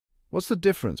What's the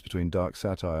difference between dark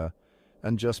satire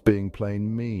and just being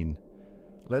plain mean?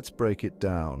 Let's break it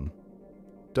down.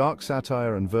 Dark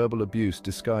satire and verbal abuse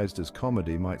disguised as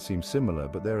comedy might seem similar,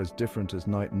 but they're as different as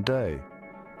night and day.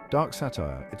 Dark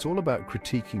satire, it's all about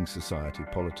critiquing society,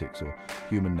 politics, or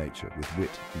human nature with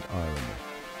wit and irony.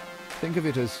 Think of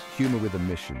it as humor with a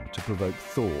mission, to provoke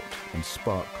thought and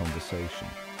spark conversation.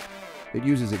 It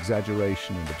uses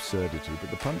exaggeration and absurdity,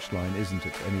 but the punchline isn't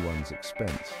at anyone's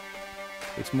expense.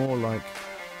 It's more like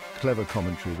clever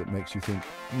commentary that makes you think,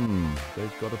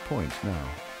 they've got a point now.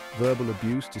 Verbal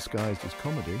abuse disguised as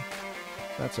comedy,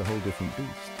 that's a whole different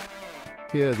beast.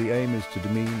 Here, the aim is to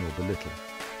demean or belittle.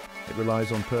 It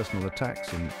relies on personal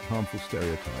attacks and harmful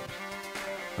stereotypes.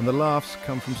 And the laughs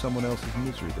come from someone else's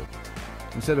misery.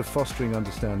 Instead of fostering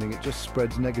understanding, it just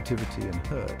spreads negativity and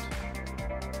hurt.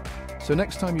 So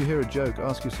next time you hear a joke,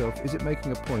 ask yourself, is it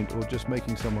making a point or just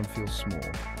making someone feel small?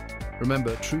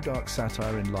 Remember, true dark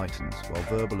satire enlightens, while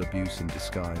verbal abuse in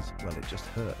disguise, well, it just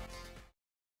hurts.